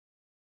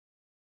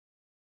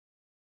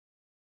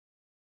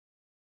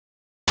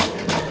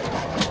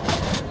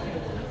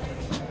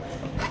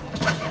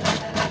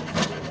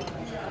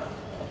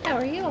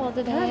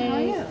call today? Good, how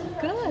are you?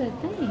 Good,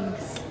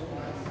 thanks.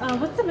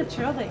 What's the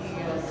material that you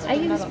use? I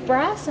use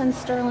brass and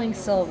sterling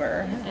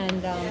silver,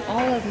 and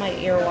all of my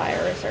ear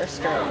wires are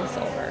sterling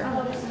silver.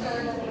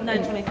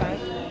 925.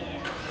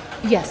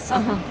 Yes.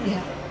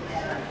 Yeah.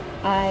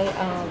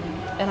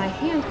 I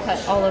hand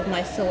cut all of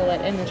my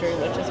silhouette imagery,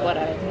 which is what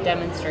I'm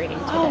demonstrating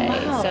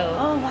today.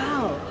 Oh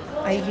wow.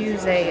 I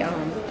use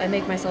I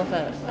make myself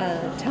a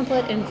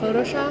template in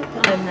Photoshop,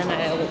 and then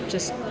I will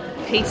just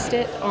paste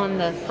it on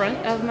the front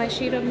of my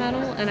sheet of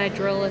metal, and I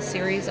drill a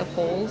series of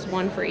holes,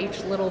 one for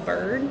each little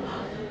bird.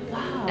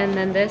 Wow. And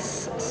then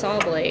this saw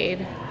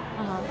blade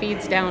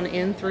feeds down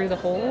in through the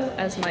hole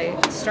as my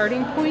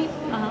starting point,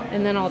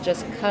 and then I'll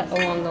just cut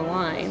along the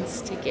lines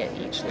to get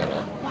each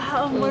little.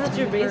 Wow. And what is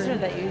your razor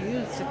that you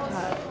use to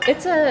cut?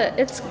 It's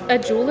a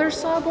jeweler's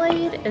saw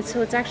blade, and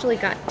so it's actually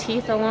got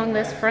teeth along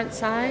this front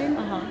side.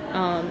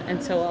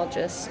 And so I'll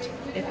just,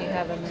 if you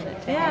have a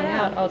minute to hang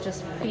out, I'll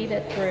just feed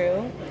it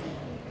through.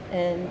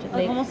 And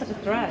like almost like a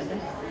thread.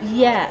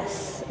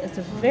 Yes,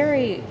 they're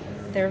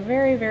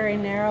very, very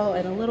narrow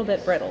and a little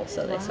bit brittle,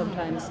 so they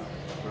sometimes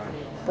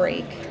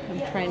break.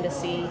 I'm trying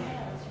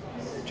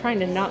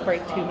to not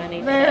break too many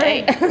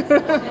today. Well,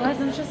 that's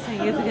interesting.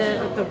 You have to get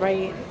it with the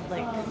right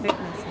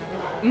thickness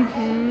and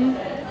everything.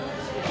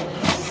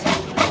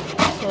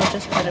 So I'll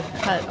just kind of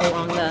cut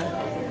along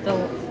the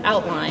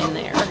outline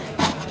there.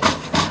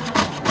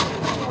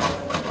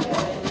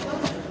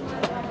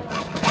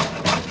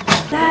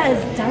 That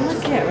is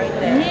delicate right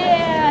there.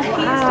 Yeah,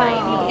 he's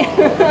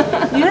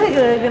tiny. You gotta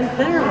get a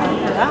thinner one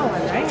for that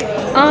one, right?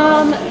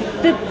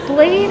 The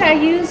blade I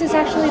use is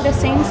actually the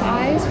same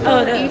size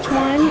for each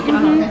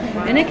one.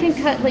 And it can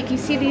cut, like you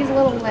see these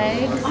little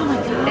legs. Oh my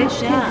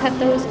gosh, It can cut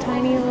those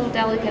tiny little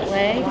delicate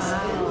legs.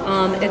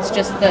 It's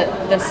just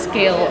the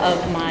scale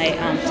of my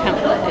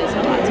template is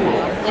a lot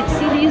smaller. Like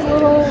see these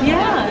little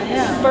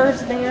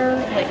birds there?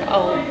 Like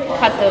I'll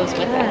cut those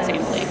with that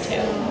same blade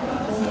too.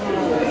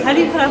 How do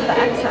you cut off the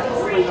excess?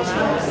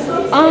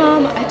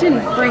 I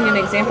didn't bring an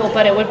example,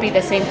 but it would be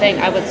the same thing.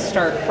 I would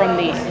start from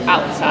the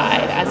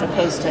outside as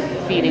opposed to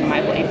feeding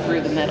my blade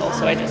through the middle.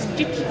 So I just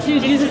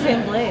use the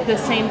same blade. The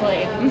same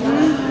blade.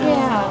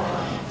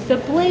 Yeah. The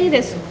blade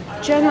is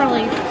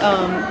generally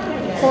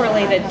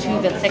correlated to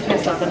the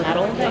thickness of the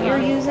metal that you're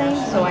using.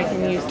 So I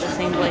can use the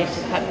same blade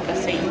to cut the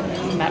same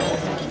metal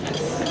thickness.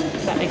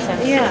 Does that make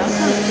sense? Yeah.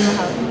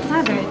 It's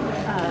not very heavy.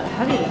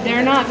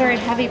 They're not very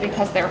heavy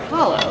because they're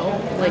hollow.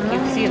 Like you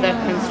see the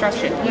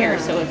construction here,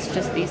 so it's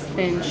just these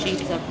thin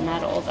sheets of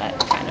metal that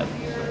kind of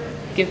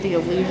give the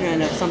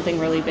illusion of something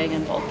really big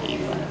and bulky.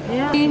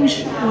 But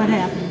change what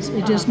happens.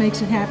 It just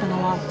makes it happen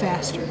a lot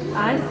faster.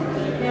 I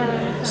see.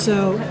 Yeah.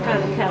 So,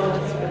 kind of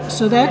catalyst.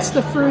 So that's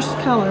the first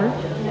color,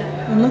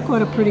 and look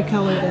what a pretty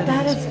color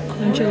that is.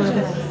 Don't you love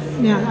it?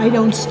 Now I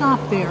don't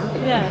stop there.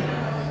 Yeah.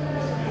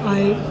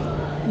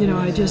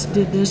 I just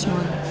did this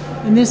one.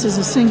 And this is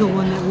a single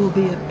one that will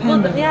be a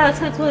pendant. Well, yeah, that's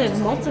kind of cool. It's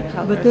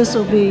multicolored. But this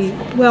will be,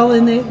 well,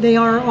 and they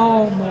are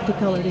all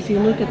multicolored. If you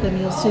look at them,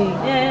 you'll see.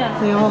 Yeah.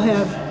 They all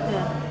have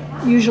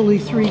usually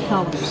 3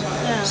 colors.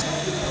 Yeah.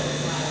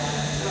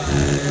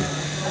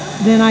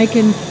 Then I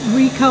can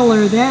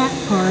recolor that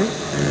part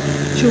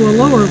to a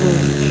lower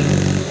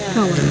voltage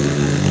color.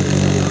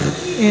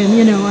 And,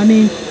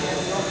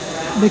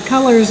 the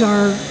colors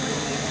are,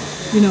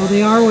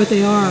 they are what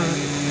they are.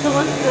 So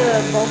once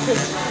the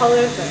voltage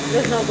colors,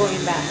 there's no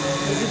going back.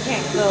 You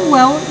can't go.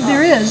 Well,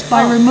 there is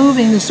by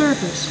removing the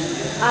surface.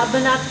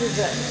 But not through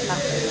this.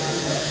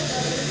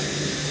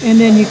 And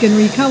then you can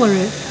recolor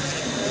it.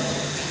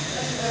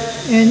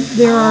 And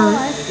there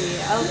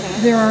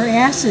are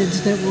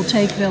acids that will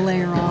take the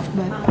layer off,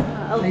 but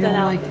I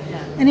don't like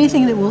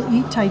anything that will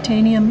eat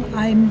titanium.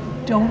 I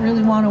don't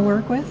really want to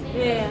work with.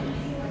 Yeah.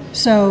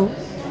 So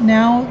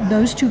now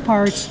those 2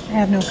 parts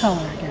have no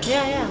color again.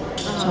 Yeah.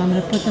 So I'm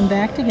going to put them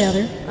back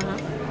together.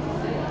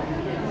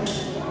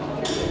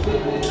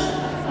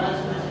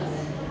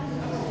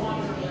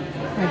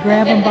 I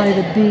grab them by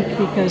the beak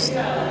because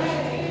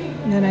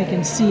then I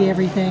can see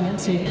everything and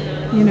see,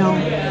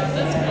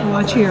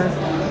 watch here.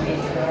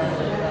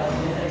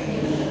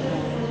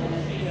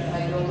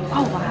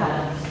 Oh,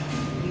 wow.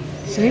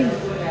 See?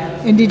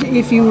 And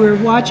if you were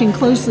watching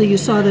closely, you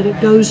saw that it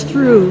goes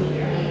through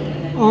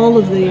all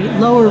of the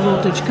lower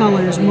voltage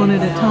colors one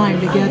at a time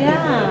to get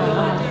there.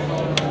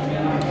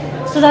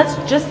 So that's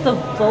just the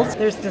voltage.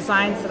 There's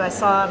designs that I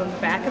saw on the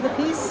back of the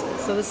piece.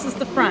 So this is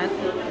the front.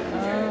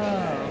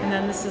 And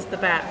then this is the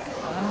back.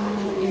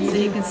 So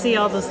you can see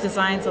all those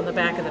designs on the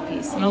back of the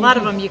piece. And a lot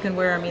of them you can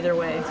wear them either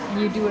way.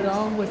 You do it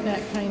all with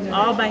that kind of...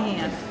 All by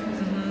hand.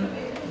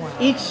 Wow.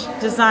 Each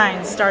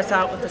design starts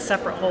out with a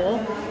separate hole.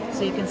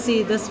 So you can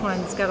see this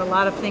one's got a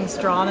lot of things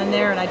drawn in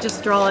there, and I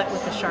just draw it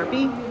with a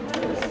Sharpie.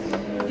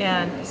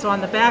 And so on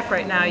the back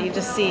right now you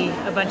just see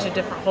a bunch of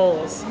different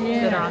holes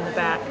that are on the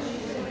back.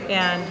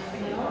 And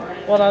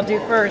what I'll do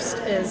first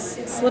is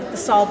slip the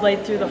saw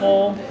blade through the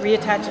hole,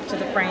 reattach it to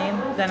the frame,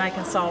 then I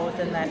can saw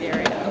within that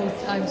area.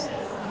 I was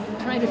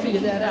trying to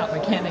figure that out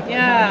mechanically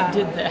how you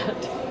did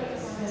that.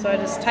 So I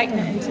just tighten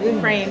it into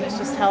the frame. It's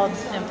just held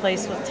in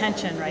place with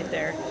tension right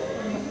there.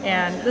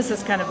 And this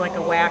is kind of like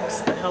a wax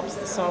that helps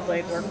the saw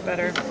blade work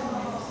better.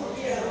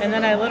 And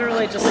then I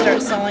literally just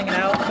start sawing it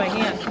out by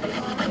hand.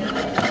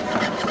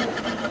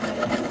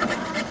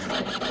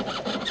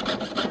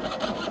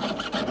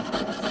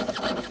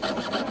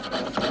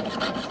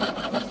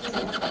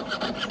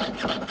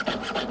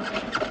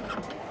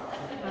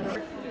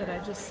 That I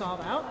just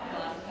sawed out.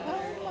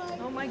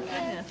 Oh my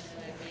goodness.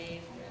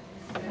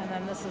 And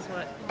then this is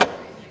what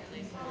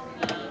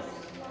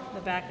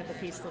the back of the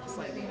piece looks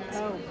like.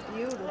 Oh,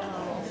 beautiful.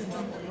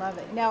 Love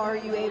it. Now, are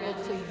you able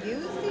to use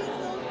these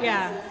little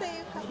Yeah. pieces that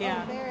you cut?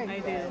 Yeah, Oh, very I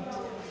good. do.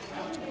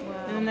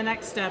 And then the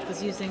next step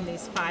is using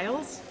these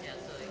files.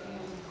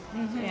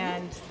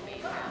 And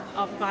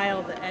I'll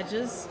file the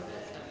edges.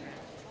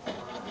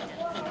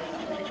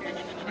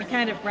 And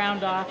kind of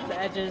round off the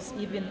edges,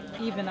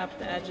 even up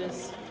the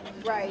edges.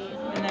 Right.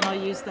 And then I'll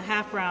use the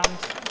half round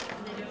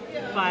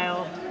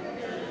file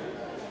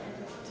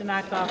to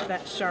knock off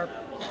that sharp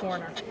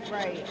corner.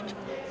 Right.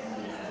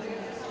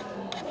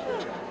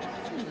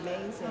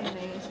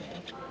 Amazing.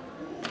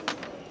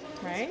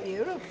 Right?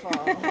 Beautiful.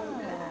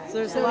 So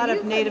there's a So lot you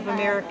of can Native have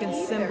American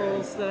either.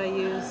 symbols that I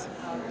use.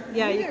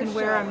 Yeah, you can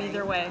wear them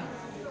either way.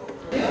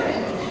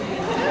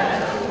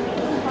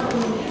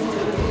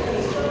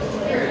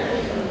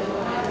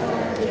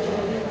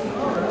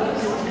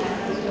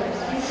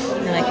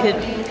 And I could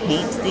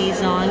paint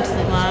these onto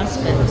the glass,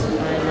 but I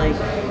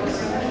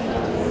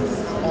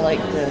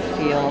like the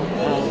feel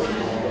of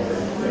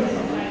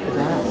the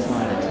glass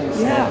on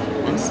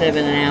it instead of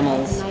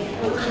enamels.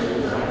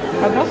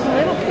 Are those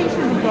little pieces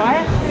of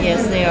glass?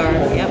 Yes, they are.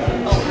 Yep.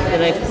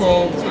 That I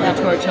pulled on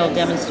the torch. I'll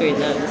demonstrate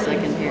that in a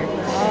second here.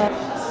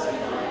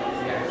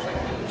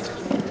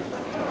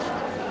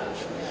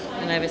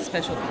 And I have a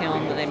special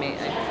kiln that I made.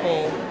 I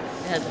pull.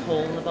 It has a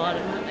hole in the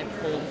bottom, and I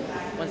pull.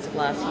 Once the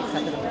glass heats up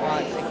in the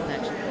pot, I can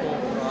actually pull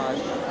the rod.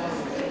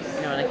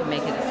 You know, and I can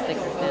make it as thick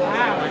or thin as I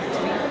want it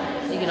to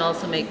be. You can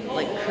also make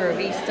like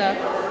curvy stuff.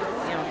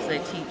 You know, because I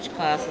teach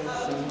classes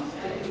and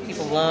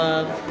people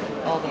love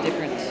all the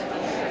different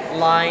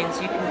lines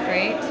you can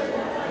create.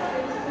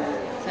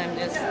 So I'm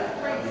just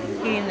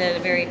heating the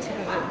very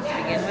tip of it to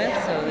begin with.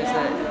 So there's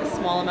a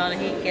small amount of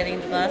heat getting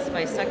the glass. If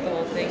I stuck the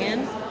whole thing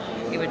in,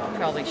 it would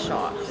probably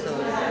shock. So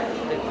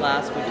the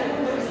glass would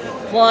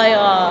fly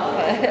off.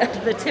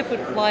 The tip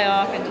would fly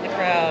off into the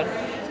crowd.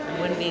 It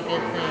wouldn't be a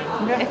good thing.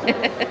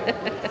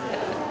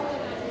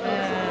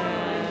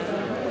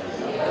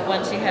 But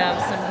once you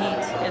have some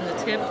heat in the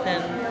tip,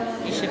 then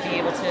you should be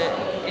able to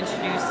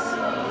introduce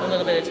a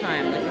little bit of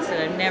time. Like I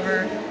said, I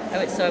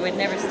would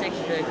never stick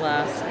the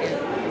glass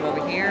from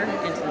over here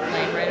into the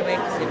flame right away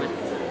because it would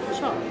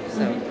shock.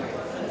 So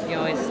you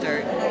always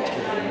start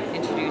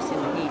introducing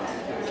the heat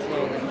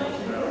slowly.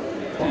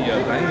 The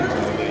veins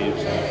in the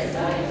leaves.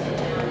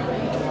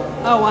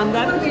 Oh, on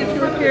that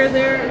particular pair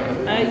there,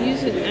 I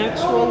use an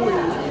actual leaf,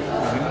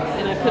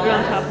 and I put it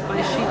on top of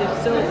my sheet of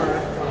silver.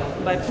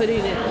 By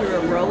putting it through a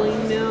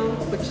rolling mill,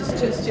 which is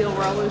 2 steel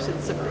rollers,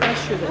 it's the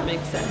pressure that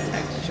makes that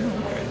texture.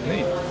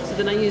 So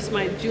then I use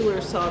my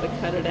jeweler saw to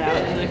cut it out,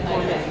 and I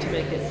form it to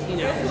make it, you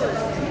know,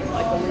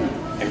 like a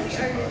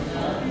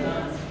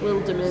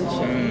little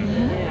dimension.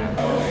 Yeah.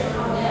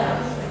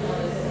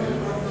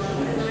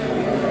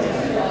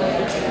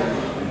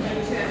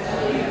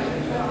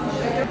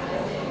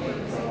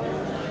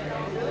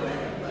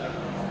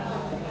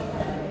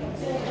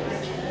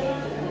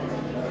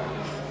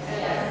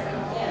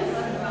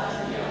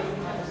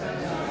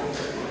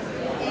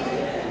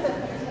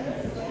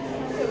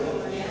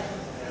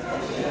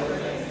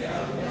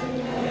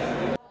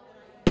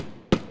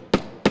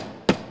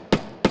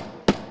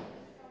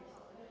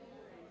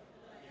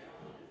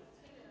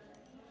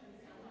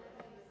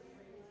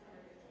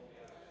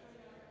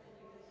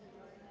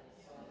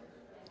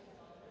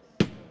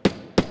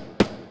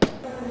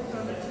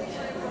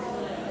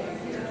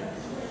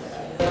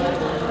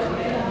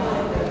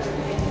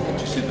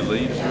 Did you see the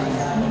leaves?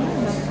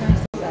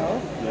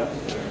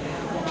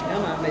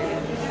 Come on, baby.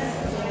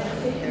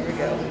 There we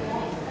go.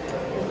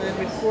 And then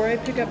before I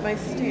pick up my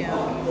stamp,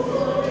 I'm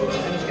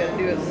just going to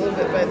do it a little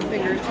bit by the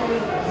finger too.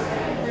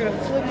 We're going to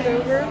flip it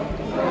over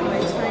my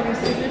tiny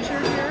signature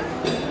here.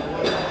 So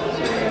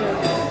we're going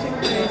to stick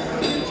my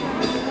signature.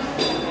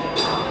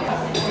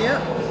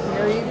 Yep,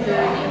 very,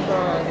 very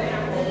involved.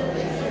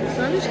 So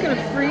I'm just going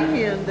to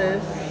freehand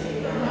this.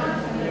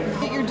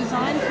 Get your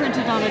design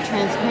printed on a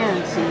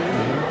transparency.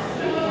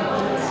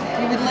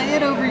 You would lay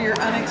it over your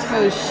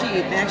unexposed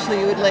sheet. Actually,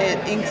 you would lay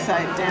it ink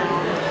side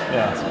down.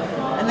 Yeah.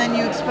 And then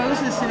you expose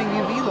this in a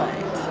UV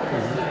light.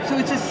 So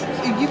it's just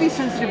a UV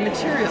sensitive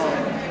material.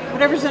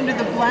 Whatever's under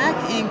the black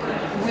ink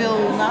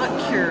will not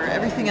cure.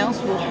 Everything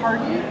else will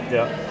harden.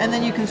 Yeah. And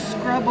then you can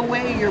scrub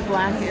away your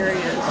black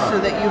areas so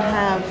that you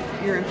have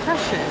your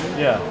impression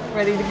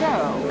ready to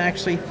go.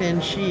 Actually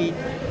thin sheet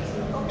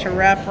to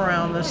wrap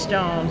around the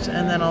stones,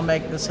 and then I'll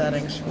make the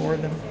settings for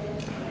them.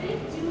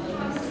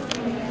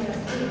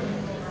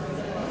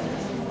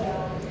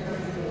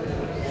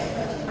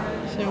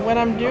 So what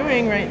I'm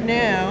doing right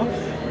now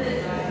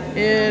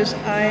is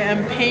I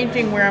am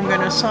painting where I'm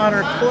going to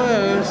solder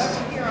closed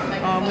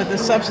with a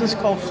substance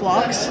called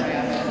flux.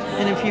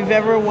 And if you've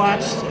ever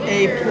watched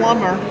a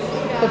plumber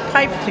put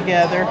pipe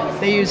together,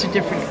 they use a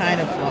different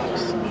kind of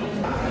flux.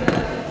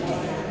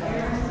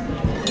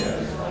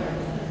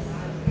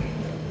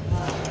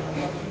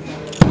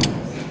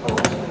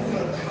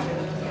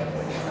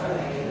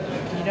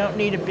 You don't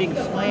need a big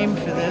flame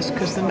for this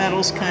because the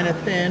metal's kind of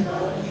thin.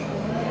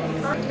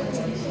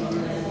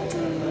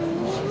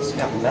 It's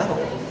got metal.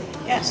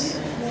 Yes.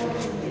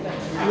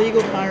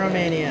 Legal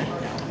pyromania.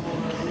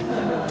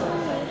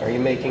 Are you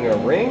making a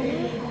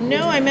ring?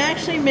 No, I'm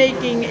actually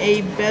making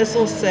a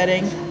bezel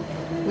setting,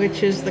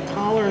 which is the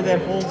collar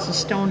that holds the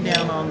stone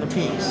down on the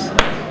piece.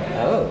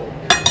 Oh.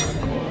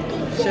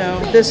 So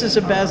this is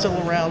a bezel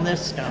around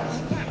this stone.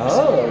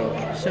 Oh.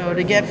 So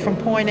to get from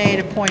point A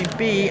to point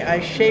B,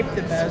 I shape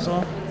the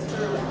bezel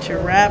to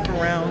wrap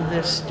around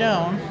this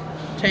stone,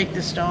 take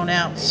the stone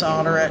out,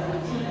 solder it,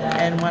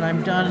 and when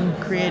I'm done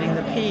creating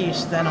the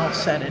piece, then I'll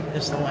set it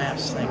as the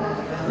last thing.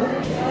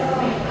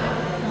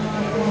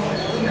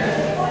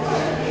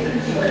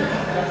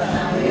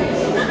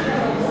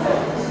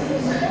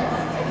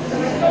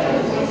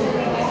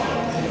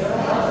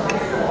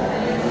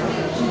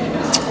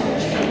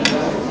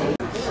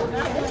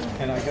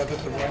 And I got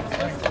this the right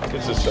thing.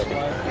 It's a second.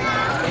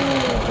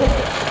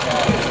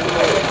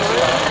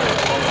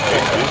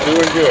 You're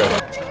doing good.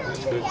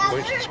 That's good.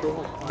 Place and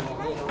scroll.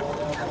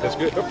 That's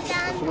good.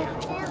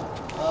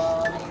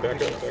 Oh,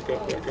 back up, back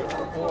up, back up.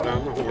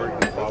 Down the horn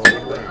and follow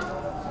it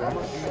around.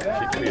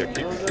 Keep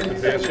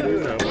advancing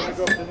it now.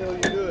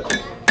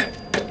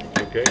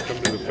 Okay, come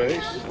to the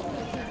face.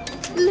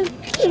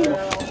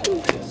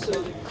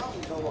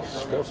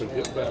 Scuff and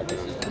hit back.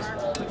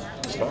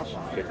 Stop.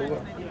 Take a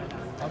look.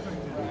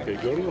 Okay,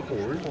 go to the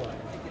horn.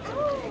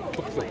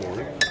 Hook the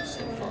horn.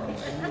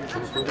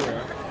 Come further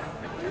out.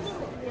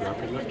 Drop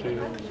your left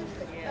hand.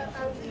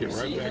 Get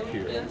right back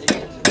here.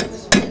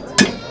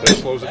 That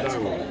slows it down a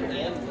little bit.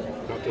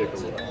 Now take a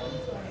look.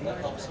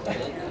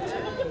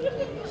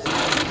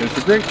 As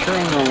the great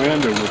Charles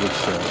Orlando would have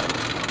said,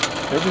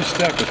 every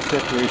step is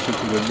preparation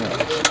for the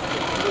next.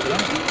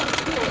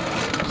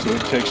 So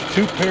it takes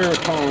 2 pair of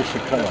tongs to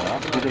cut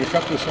off. We're going to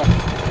cut this off.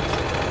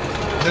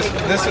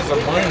 This is a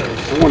minor.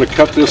 I want to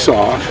cut this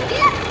off.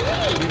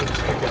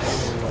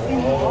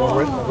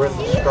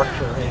 Written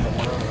structure in the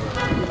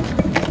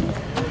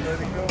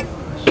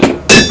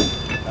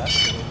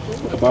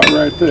About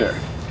right there.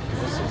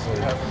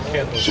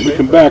 So we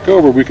can back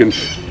over, you can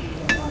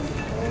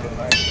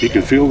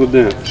feel the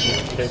dent.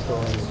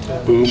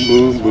 Boom,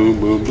 boom, boom,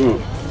 boom,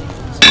 boom.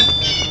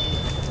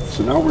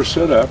 So now we're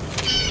set up.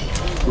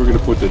 We're going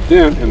to put the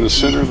dent in the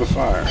center of the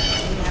fire.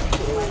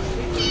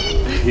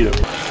 Heat up.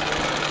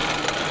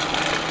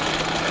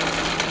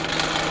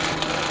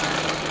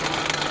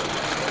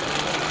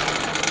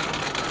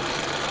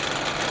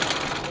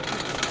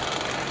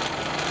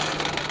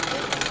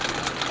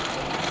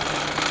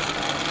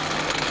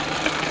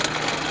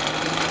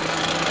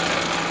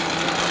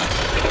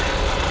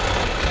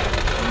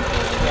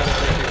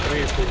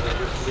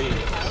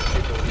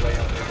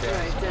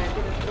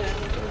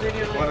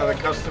 One of the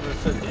customers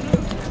said,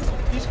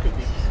 these could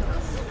be.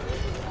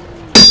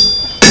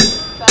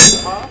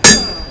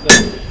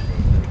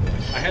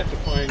 I had to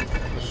find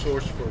a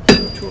source for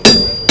the tool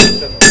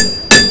instead of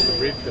the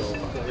refill.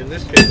 In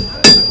this case, I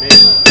made it.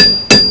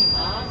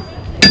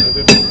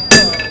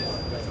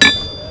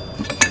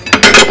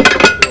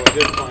 So I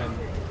did find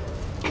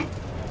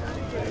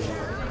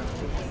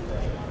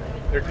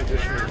air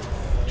conditioner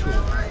tool.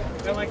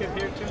 I like it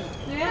here too.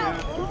 Yeah.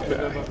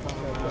 Okay.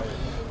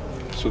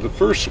 So the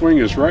first swing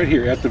is right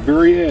here at the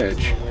very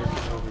edge.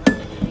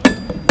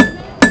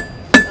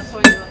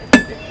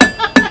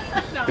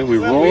 And we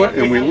roll it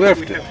and we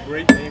lift it.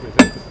 Great neighbors.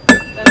 That's the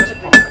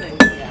best part.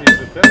 He's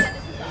the best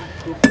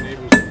group of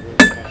neighbors in the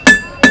world.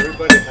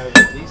 Everybody has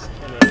at least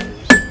 10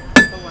 neighbors.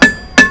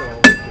 So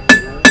if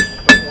you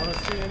don't want to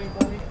see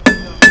anybody,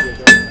 you don't have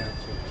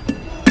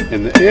to.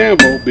 And the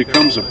anvil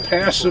becomes a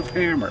passive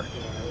hammer.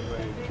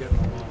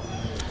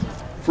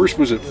 First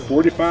was at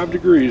 45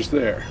 degrees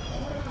there.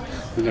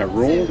 Then I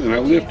rolled and I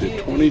lifted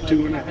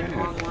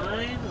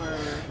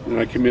 22.5. Then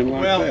I come in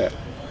like that.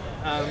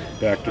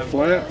 Back to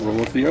flat, roll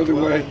it the other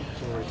way,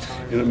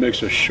 and it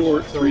makes a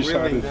short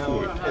 3-sided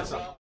point.